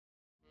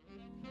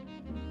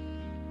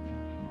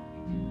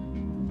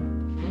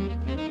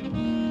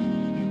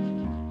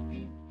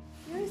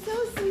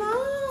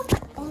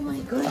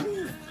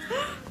goodness.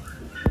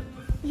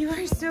 You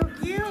are so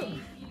cute.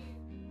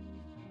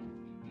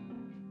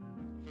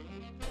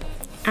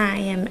 I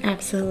am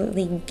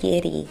absolutely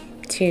giddy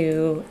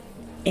to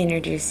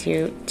introduce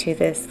you to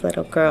this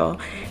little girl.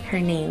 Her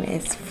name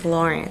is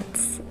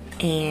Florence,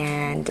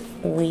 and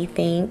we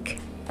think,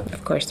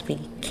 of course we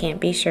can't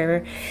be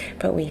sure,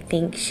 but we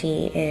think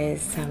she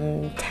is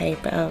some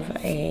type of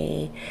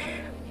a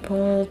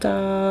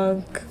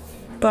bulldog,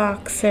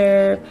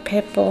 boxer,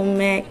 pit bull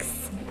mix.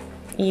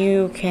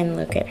 You can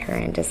look at her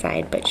and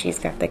decide, but she's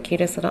got the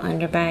cutest little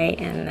underbite,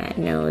 and that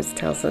nose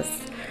tells us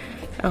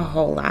a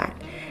whole lot.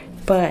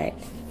 But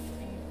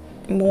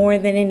more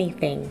than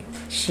anything,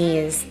 she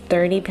is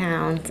 30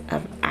 pounds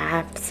of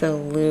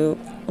absolute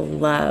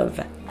love.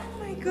 Oh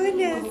my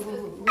goodness.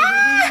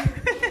 Ah!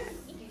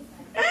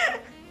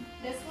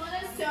 This one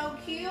is so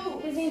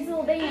cute. His name's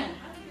Little Dan.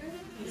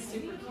 He's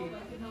super cute.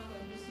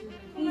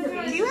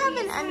 Do you have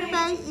an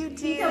underbite? You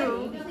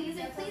do.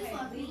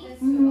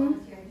 Mm-hmm.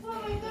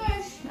 Oh my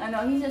gosh. I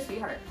know, he's a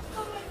sweetheart.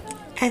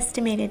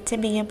 Estimated to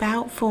be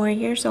about 4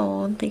 years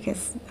old,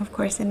 because of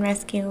course in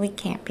rescue we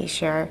can't be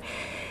sure.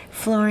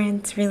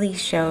 Florence really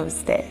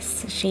shows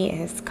this. She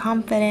is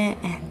confident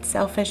and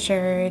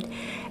self-assured,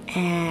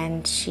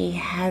 and she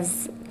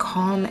has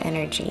calm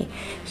energy.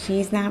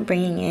 She's not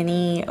bringing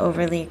any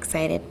overly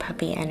excited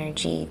puppy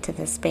energy to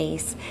the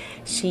space.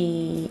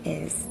 She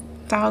is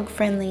dog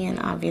friendly and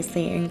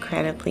obviously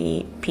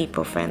incredibly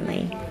people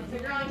friendly. So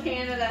you're on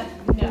Canada.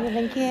 Give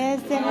a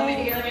kiss.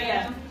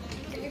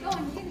 You're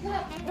going.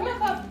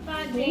 Come up.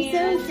 You're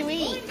so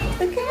sweet.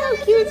 Look at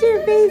how cute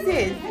your face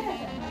is.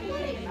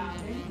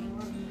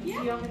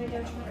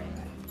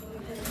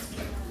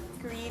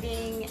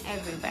 Greeting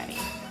everybody.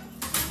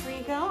 Where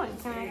you going?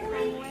 Can I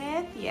come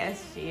with?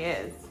 Yes, she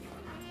is.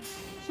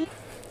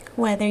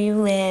 Whether you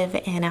live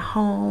in a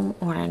home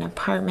or an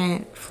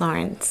apartment,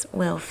 Florence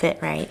will fit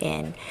right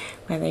in.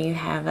 Whether you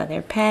have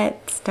other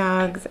pets,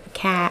 dogs, a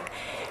cat,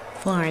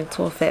 Florence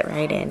will fit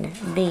right in.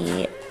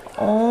 The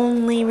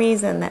only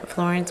reason that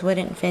Florence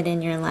wouldn't fit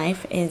in your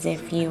life is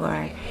if you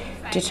are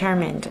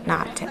determined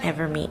not to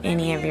ever meet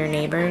any of your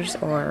neighbors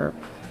or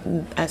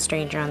a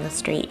stranger on the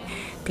street,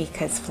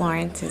 because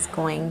Florence is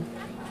going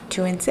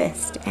to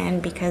insist,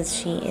 and because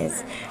she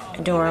is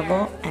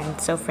adorable and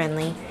so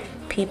friendly,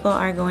 people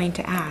are going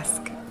to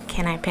ask,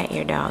 "Can I pet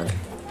your dog?"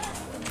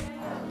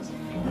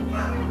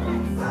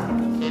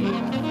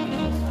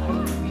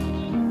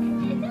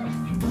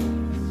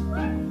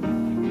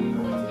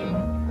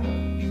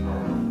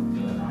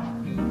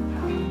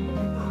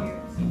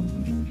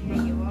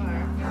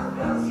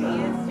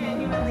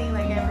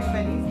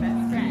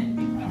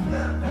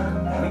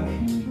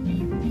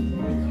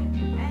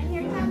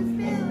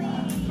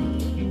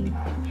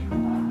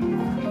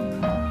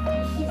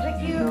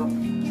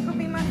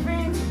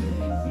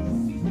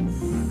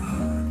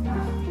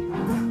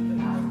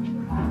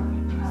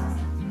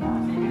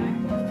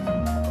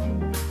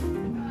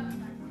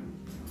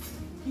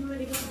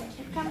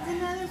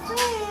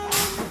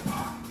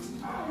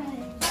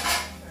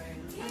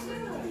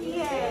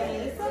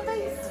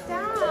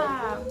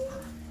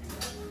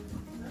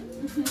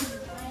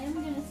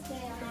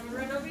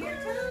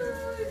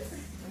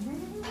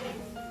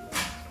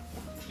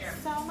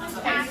 So much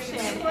action,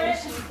 and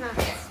she's not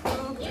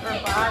spooked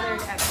or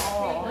bothered at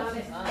all.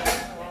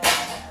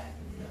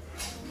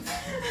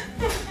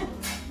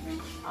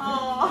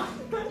 Oh,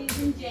 He's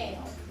in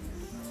jail.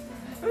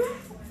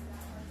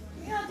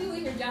 You're not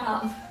doing your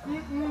job.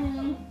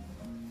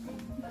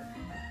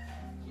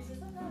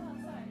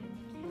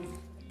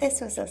 this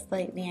was a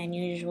slightly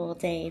unusual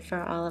day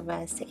for all of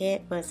us.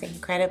 It was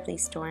incredibly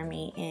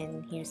stormy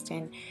in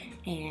Houston,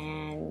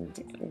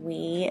 and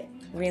we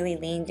really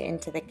leaned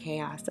into the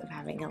chaos of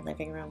having a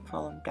living room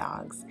full of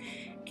dogs.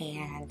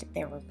 And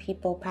there were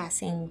people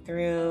passing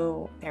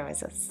through, there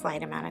was a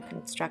slight amount of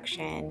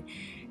construction.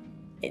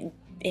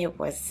 It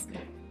was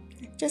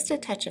just a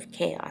touch of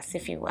chaos,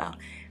 if you will.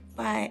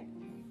 But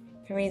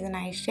the reason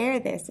I share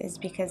this is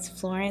because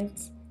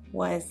Florence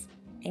was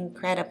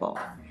incredible.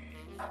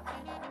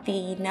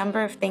 The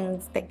number of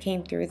things that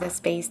came through the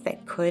space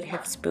that could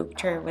have spooked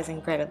her was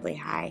incredibly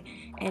high,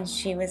 and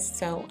she was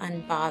so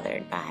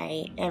unbothered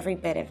by every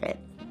bit of it.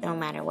 No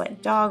matter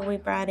what dog we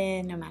brought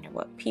in, no matter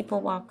what people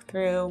walked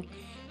through,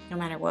 no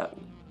matter what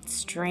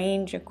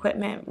strange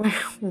equipment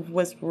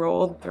was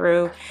rolled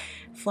through,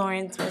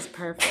 Florence was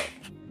perfect.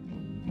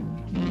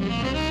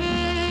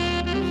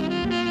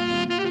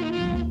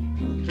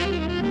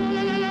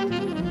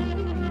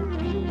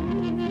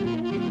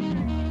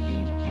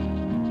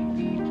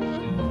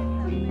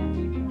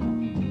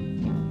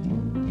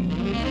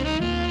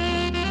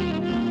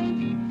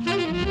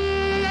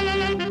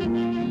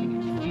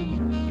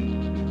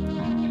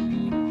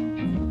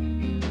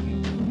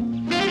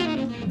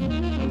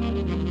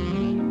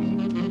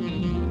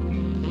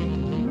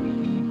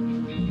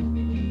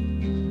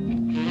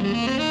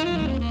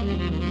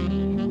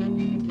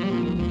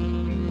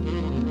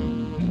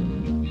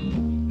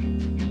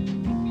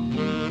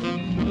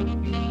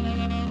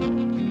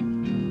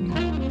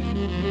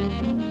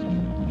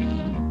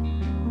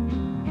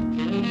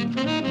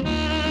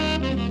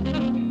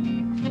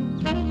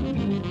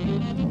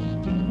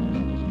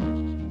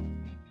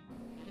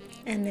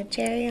 And the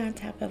cherry on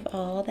top of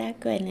all that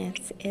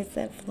goodness is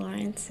that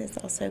Florence is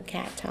also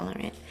cat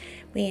tolerant.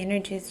 We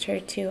introduced her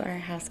to our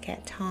house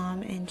cat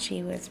Tom, and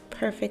she was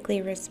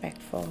perfectly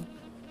respectful.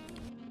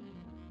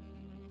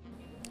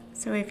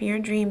 So if your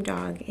dream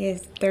dog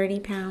is 30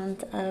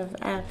 pounds of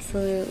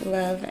absolute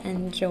love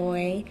and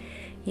joy,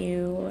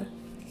 your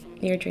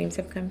dreams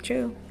have come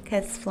true,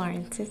 because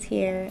Florence is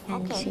here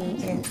and she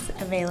is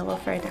available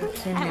for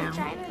adoption now. I'm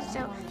trying to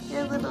show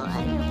your little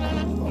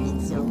underbite.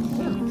 It's so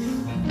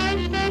cute.